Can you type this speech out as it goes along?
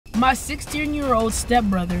My 16-year-old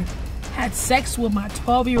stepbrother had sex with my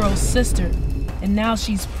 12-year-old sister, and now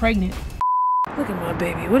she's pregnant. Look at my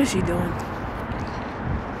baby. What is she doing?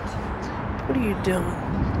 What are you doing?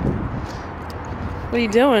 What are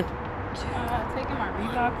you doing? Taking my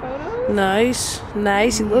Reebok photos. Nice,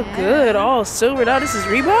 nice. You look good. All silvered out. This is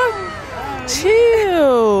Reebok?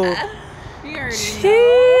 Chill.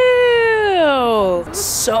 Chill.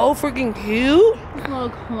 So freaking cute. A little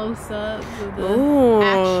close up of the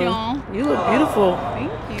action. You look beautiful.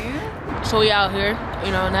 Thank you. So we out here.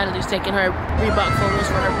 You know, Natalie's taking her Reebok photos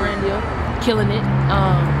for her brand deal. Killing it.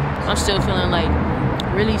 I'm still feeling like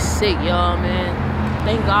really sick, y'all, man.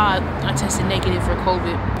 Thank God I tested negative for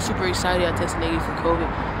COVID. I'm super excited I tested negative for COVID.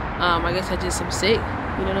 I guess I just am sick.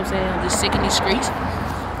 You know what I'm saying? I'm just sick in these streets.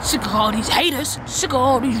 Sick of all these haters. Sick of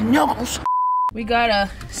all these nuggles. We got a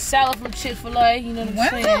salad from Chick-fil-A. You know what I'm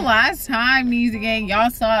saying? When's the last time, Music Gang, y'all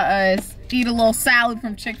saw us eat a little salad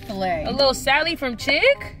from Chick-fil-A? A little salad from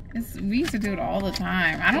Chick? We used to do it all the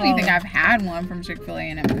time. I don't even think I've had one from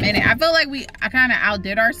Chick-fil-A in a minute. I feel like I kind of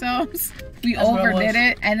outdid ourselves. We overdid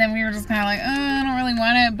it, and then we were just kind of like, I don't really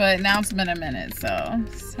want it, but now it's been a minute, so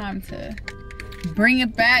it's time to bring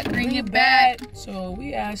it back, bring it back. So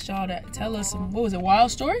we asked y'all to tell us some, what was it, wild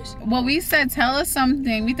stories? Well, we said tell us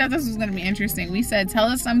something. We thought this was going to be interesting. We said tell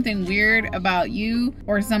us something weird about you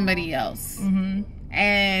or somebody else.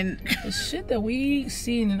 And the shit that we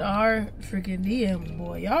seen in our freaking DMs,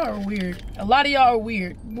 boy, y'all are weird. A lot of y'all are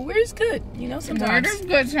weird, but weird is good, you know. Sometimes weird is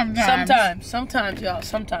good. Sometimes, y'all.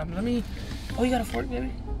 Sometimes. Let me. Oh, you got a fork, baby?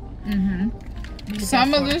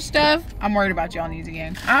 Some of this stuff, I'm worried about y'all Music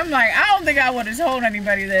Gang. I'm like, I don't think I would have told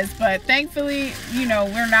anybody this, but thankfully, you know,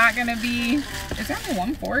 we're not gonna be. Is there only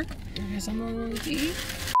one fork? Is something wrong with you?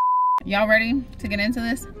 Y'all ready to get into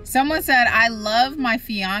this? Someone said, I love my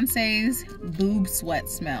fiance's boob sweat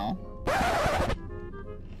smell.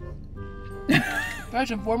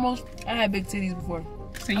 First and foremost, I had big titties before.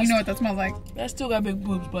 So you know what that smells like? I still got big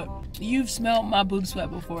boobs, but you've smelled my boob sweat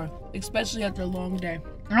before, especially after a long day.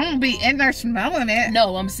 I don't be in there smelling it.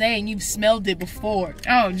 No, I'm saying you've smelled it before.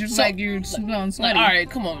 Oh, just so, like you're smelling sweaty. Like, all right,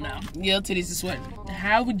 come on now. Your titties are sweating.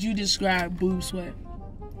 How would you describe boob sweat?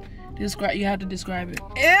 You have to describe it.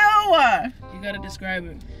 Ew! You gotta describe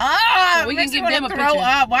it. Ah! So we can give them a picture.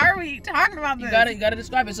 Up. Why are we talking about this? You gotta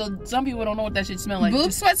describe it. So some people don't know what that shit smell like.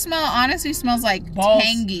 Boob sweat smell honestly smells like balls.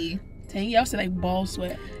 Tangy. Tangy? I would say like ball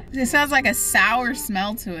sweat. It sounds like a sour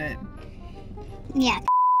smell to it. Yeah.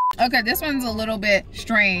 Okay, this one's a little bit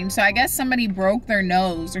strange. So I guess somebody broke their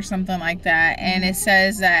nose or something like that. And it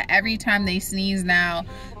says that every time they sneeze now,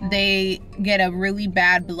 they get a really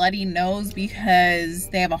bad bloody nose because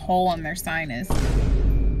they have a hole in their sinus.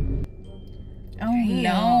 Oh, damn.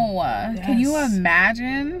 No. Yes. Can you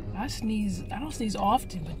imagine? I don't sneeze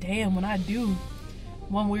often, but damn, when I do,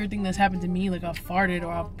 one weird thing that's happened to me, like I've farted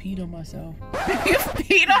or I've peed on myself. You've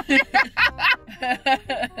peed on yourself?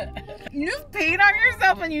 You've peed on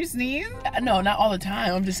yourself when you sneeze? No, not all the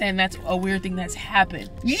time. I'm just saying that's a weird thing that's happened.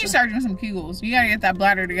 You need to start doing some Kegels. You gotta get that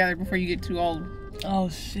bladder together before you get too old. Oh,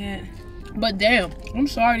 shit. But damn, I'm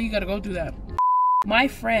sorry you gotta go through that. My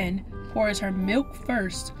friend pours her milk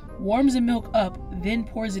first, warms the milk up, then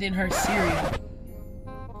pours it in her cereal.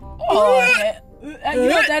 Oh, you know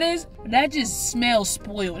what that is? That just smells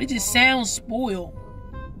spoiled. It just sounds spoiled.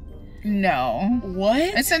 No. What?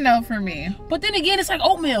 It's a no for me. But then again, it's like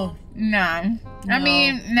oatmeal. No. I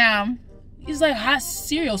mean, no. It's like hot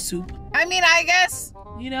cereal soup. I mean, I guess.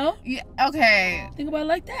 You know? Yeah, okay. Think about it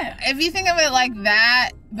like that. If you think of it like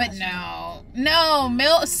that, but no. No,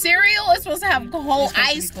 milk cereal is supposed to have whole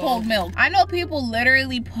ice cold milk. I know people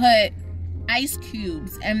literally put ice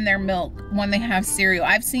cubes in their milk when they have cereal.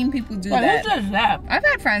 I've seen people do that. Who does that? I've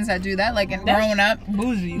had friends that do that, like growing up.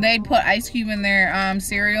 Bougie. They'd put ice cube in their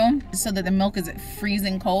cereal so that the milk is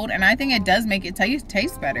freezing cold, and I think it does make it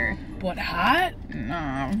taste better. But hot?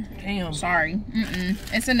 No. Damn. Sorry.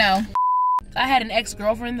 It's a no. I had an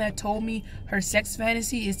ex-girlfriend that told me her sex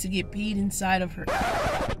fantasy is to get peed inside of her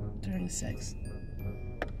during sex.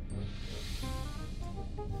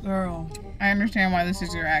 Girl. I understand why this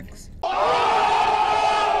is your ex.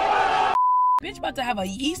 Bitch about to have a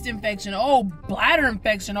yeast infection, a whole bladder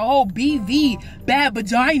infection, a whole BV, bad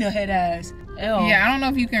vagina head ass. Ew. Yeah, I don't know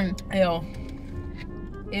if you can. Ew.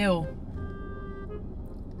 Ew.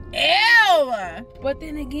 Ew! But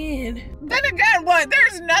then again, what?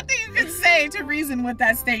 There's nothing you can say to reason with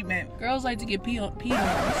that statement. Girls like to get peed on. You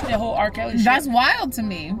see that whole R. Kelly shit? That's wild to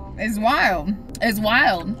me. It's wild. It's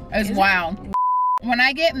wild. It's wild. When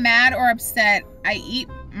I get mad or upset, I eat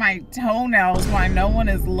my toenails while no one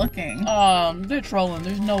is looking. They're trolling.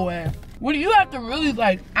 There's no way. What do you have to really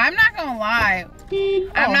like? I'm not gonna lie.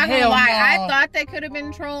 I'm not gonna lie. I thought they could have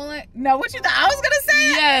been trolling. No, what you thought? I was gonna say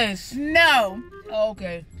it. Yes. No. Oh,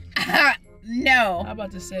 okay. No. I'm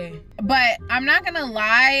about to say. But I'm not gonna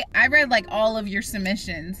lie. I read like all of your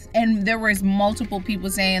submissions, and there was multiple people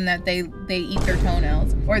saying that they eat their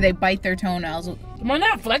toenails or they bite their toenails. Am I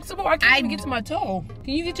not flexible? I can't even get to my toe.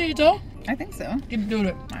 Can you get to your toe? I think so. Do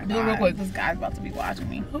it. Do it real quick. This guy's about to be watching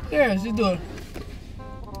me. Who cares? Just do it.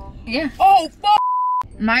 Yeah. Oh, fuck.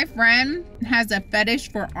 My friend has a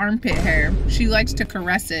fetish for armpit hair. She likes to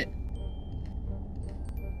caress it.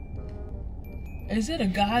 Is it a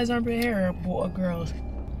guy's armpit hair or a girl's?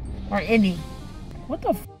 Or any? What the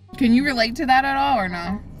f? Can you relate to that at all or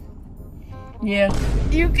no? Yeah.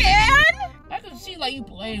 You can? I can see like you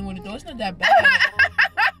playing with it though. It's not that bad.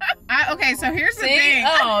 Okay, so here's the thing.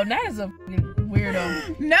 Oh, that is a fucking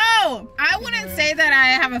weirdo. No, I wouldn't say that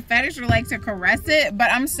I have a fetish or like to caress it, but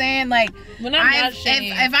I'm saying like when I'm not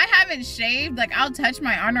shaved. If I haven't shaved, like I'll touch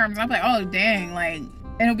my underarms. I'm like, oh dang, like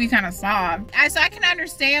it'll be kind of soft. So I can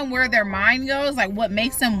understand where their mind goes, like what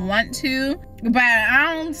makes them want to, but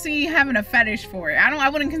I don't see having a fetish for it. I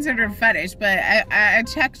wouldn't consider it a fetish, but I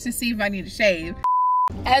checked to see if I need to shave.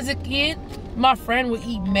 As a kid, my friend would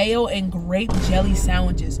eat mayo and grape jelly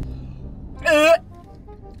sandwiches.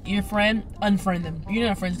 Your friend, unfriend them. You're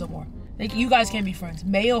not friends no more. Like, you guys can't be friends.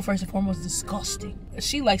 Mayo, first and foremost, is disgusting.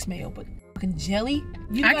 She likes mayo, but fucking jelly?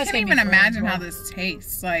 I can't even imagine how this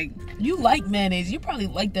tastes. Like, you like mayonnaise. You probably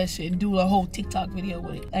like that shit and do a whole TikTok video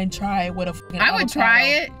with it and try it with a fucking I would try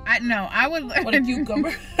it. I would. With a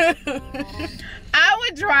cucumber. I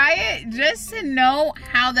would try it just to know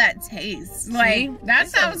how that tastes. Like, that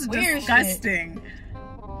sounds disgusting. Shit.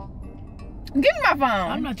 Give me my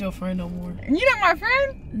phone. I'm not your friend no more. You not my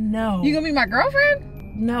friend? No. You gonna be my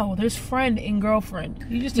girlfriend? No, there's friend and girlfriend.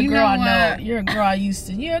 You're just a girl I know. You're a girl I used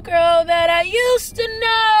to. You're a girl that I used to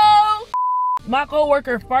know. My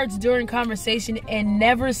coworker farts during conversation and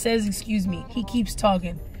never says excuse me. He keeps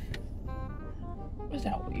talking. What's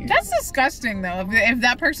that weird? That's disgusting though. If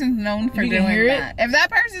that person's known for doing that.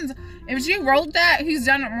 If she wrote that, he's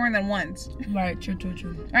done it more than once. Right, true.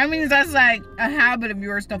 I mean, that's like a habit of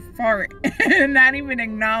yours to fart and not even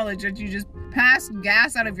acknowledge that you just passed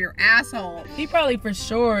gas out of your asshole. He probably for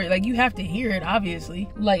sure, like, you have to hear it, obviously.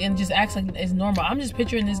 Like, and just acts like it's normal. I'm just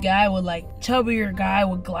picturing this guy with, like, chubbier guy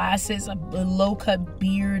with glasses, a low-cut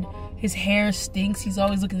beard. His hair stinks. He's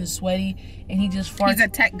always looking sweaty, and he just farts. He's a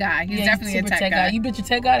tech guy. He's definitely a tech guy. You picture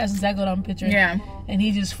tech guy? That's exactly what I'm picturing. Yeah. And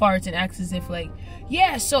he just farts and acts as if like,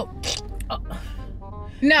 yeah. So.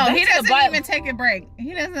 No, he doesn't even take a break.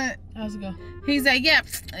 He doesn't. How's it go? He's like, yep,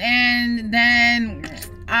 and then.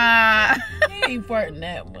 He ain't farting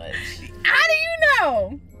that much. How do you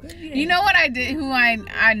know? Yeah. You know what I did? Who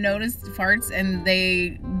I noticed farts and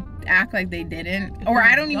they act like they didn't, or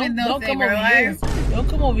I don't even know if they realize. Don't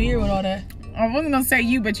come over here with all that. I wasn't gonna say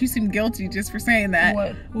you, but you seem guilty just for saying that.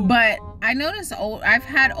 What? Who? But I noticed I've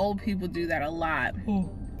had old people do that a lot. Who?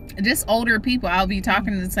 Just older people. I'll be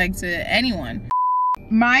talking to anyone.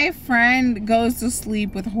 My friend goes to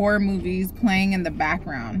sleep with horror movies playing in the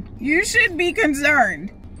background. You should be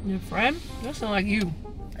concerned. Your friend? That sounds like you.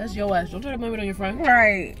 That's your ass. Don't try to blame it on your friend.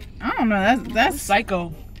 Right. I don't know. That's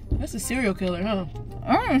psycho. That's a serial killer, huh?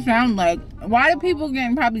 I don't sound like. Why do people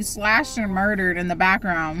getting probably slashed and murdered in the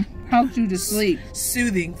background help you to sleep?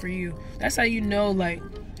 Soothing for you. That's how you know, like,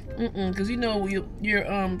 because you know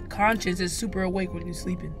your conscience is super awake when you're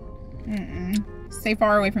sleeping. Stay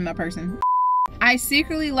far away from that person. I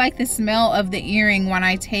secretly like the smell of the earring when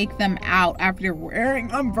I take them out after wearing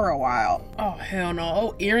them for a while. Oh, hell no.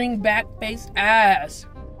 Oh, earring back face ass.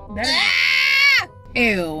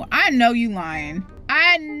 Ew, I know you lying.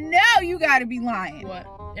 I know you gotta be lying. What?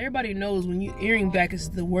 Everybody knows when you earring back is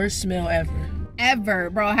the worst smell ever. Ever,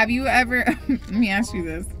 bro. Have you ever... Let me ask you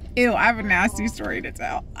this. Ew, I have a nasty story to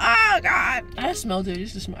tell. Oh, God. I smelled it.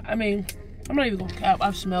 It's just, I mean, I'm not even gonna cap.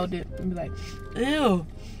 I've smelled it and be like, ew.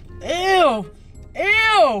 Ew.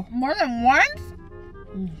 Ew. More than once?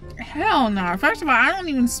 Hell no. First of all, I don't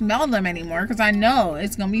even smell them anymore because I know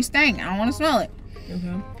it's gonna be stank. I don't want to smell it.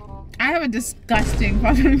 Okay. I have a disgusting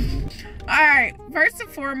fucking... Alright, first and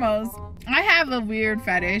foremost, I have a weird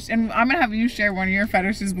fetish, and I'm gonna have you share one of your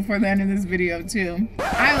fetishes before the end of this video too.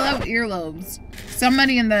 I love earlobes.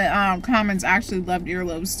 Somebody in the comments actually loved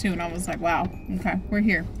earlobes too, and I was like, wow, okay, we're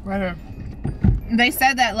here. Right here. They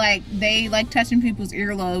said that like they like touching people's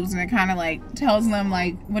earlobes, and it kind of like tells them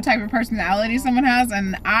like what type of personality someone has,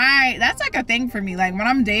 and that's like a thing for me. Like when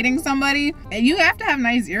I'm dating somebody, you have to have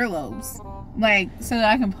nice earlobes, like so that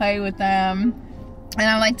I can play with them, and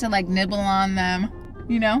I like to like nibble on them,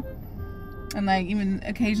 you know, and like even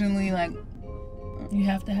occasionally like You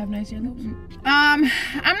have to have nice earlobes? I'm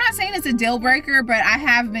not saying it's a deal breaker, but I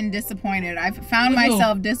have been disappointed. I've found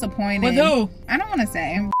myself disappointed. With who? I don't want to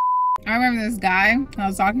say. I remember this guy I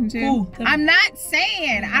was talking to. Ooh, I'm not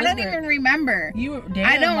saying. I don't even remember. I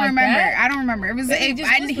don't like remember. That? I don't remember. It was.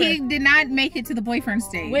 He did not make it to the boyfriend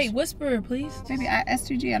stage. Wait, whisper, please. Maybe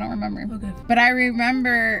S2G. I don't remember. Okay. But I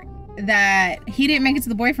remember that he didn't make it to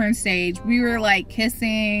the boyfriend stage. We were like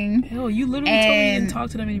kissing. Hell, you literally told me you didn't talk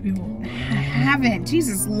to that many people. I haven't.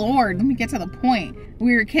 Jesus Lord. Let me get to the point.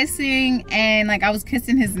 We were kissing, and like I was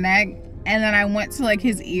kissing his neck, and then I went to like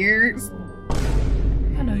his ears.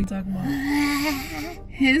 I know you're talking about.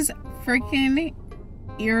 His freaking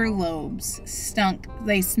earlobes stunk.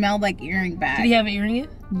 They smelled like earring bags. Did he have an earring in?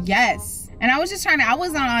 Yes. And I was just I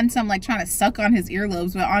wasn't on some like trying to suck on his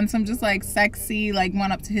earlobes, but on some just like sexy, like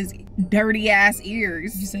went up to his dirty ass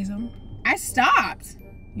ears. Did you say something? I stopped.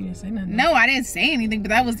 You didn't say nothing. No, I didn't say anything, but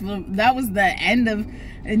that was the end of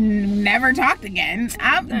never talked again.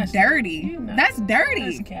 That's dirty. That's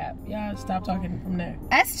dirty. That's cap. Y'all stop talking from there.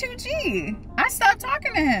 S2G. I stopped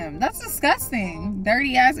talking to him. That's disgusting.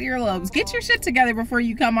 Dirty ass earlobes. Get your shit together before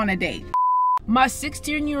you come on a date. My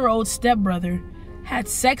 16-year-old stepbrother had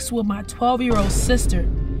sex with my 12-year-old sister,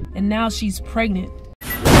 and now she's pregnant.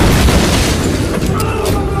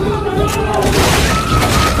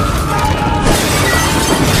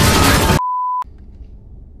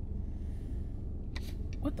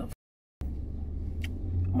 What the f?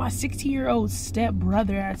 My 16-year-old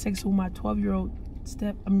stepbrother had sex with my 12-year-old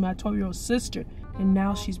sister, and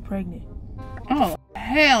now she's pregnant. Oh,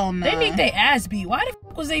 hell no. They need their ass beat. Why the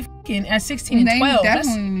f was they f***ing at 16 and 12? They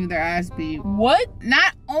definitely need their ass beat. What?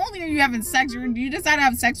 Not only are you having sex, you decide to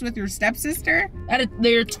have sex with your stepsister?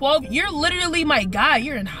 They're 12. You're literally my guy.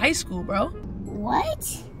 You're in high school, bro.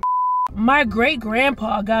 What? My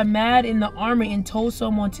great-grandpa got mad in the army and told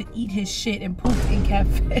someone to eat his shit and pooped in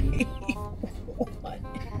cafe. What?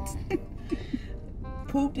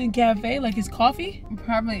 Pooped in cafe? Like his coffee?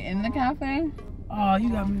 Probably in the cafe. Oh, you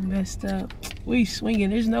got me messed up. We swinging.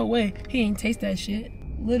 There's no way. He ain't taste that shit.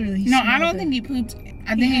 Literally. No, I don't think he pooped.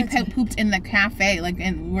 I think he pooped in the cafe, like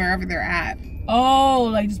in wherever they're at. Oh,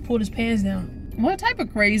 like just pulled his pants down. What type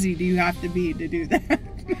of crazy do you have to be to do that?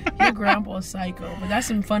 Your grandpa's psycho, but that's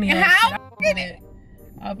some funny ass shit.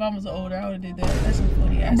 If I was older, I would have did that. That's some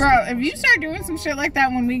funny ass Bro, shit. if you start doing some shit like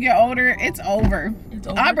that when we get older, it's over. It's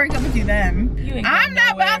over. I'll break up with you then. I'm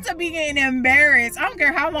not nowhere. about to be getting embarrassed. I don't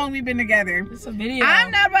care how long we've been together. It's a video.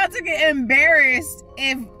 I'm not about to get embarrassed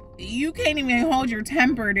if you can't even hold your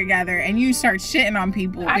temper together and you start shitting on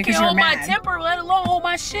people I because can't you're hold mad. my temper, let alone hold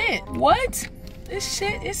my shit. What? This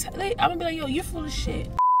shit is. I'm gonna be like, yo, you're full of shit.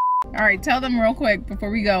 All right, tell them real quick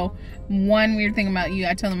before we go. One weird thing about you.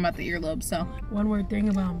 I tell them about the earlobes. So one weird thing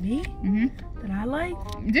about me that I like.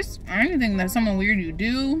 Just anything that's something weird you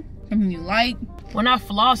do, something you like. When I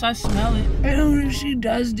floss, I smell it. I don't know if she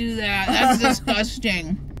does do that. That's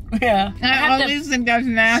disgusting. Yeah. I always think that's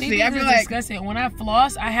nasty. I feel like disgusting. When I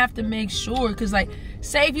floss, I have to make sure, because like,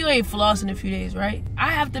 say if you ain't flossed in a few days, right?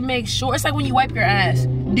 I have to make sure. It's like when you wipe your ass.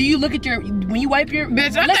 Do you look at when you wipe your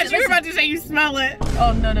bitch? I thought you were about to say you smell it.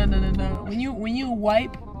 Oh no. When you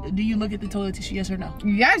wipe, do you look at the toilet tissue? Yes or no?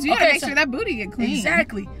 Yes, you gotta make sure that booty get clean.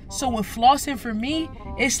 Exactly. So with flossing for me,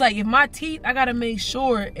 it's like if my teeth, I gotta make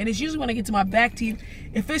sure, and it's usually when I get to my back teeth,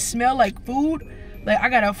 if it smell like food, like I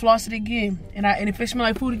gotta floss it again, and if it smell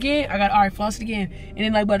like food again, I gotta floss it again, and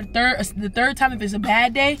then like by the third time, if it's a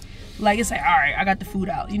bad day, like it's like all right, I got the food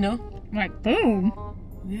out, you know? Like boom.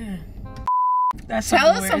 Yeah. That's tell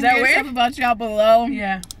us some weird stuff about y'all below.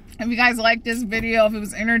 Yeah. If you guys liked this video, if it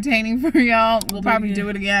was entertaining for y'all, we'll probably do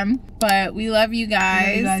it again. But we love you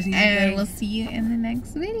guys, and we'll see you in the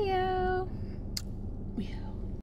next video.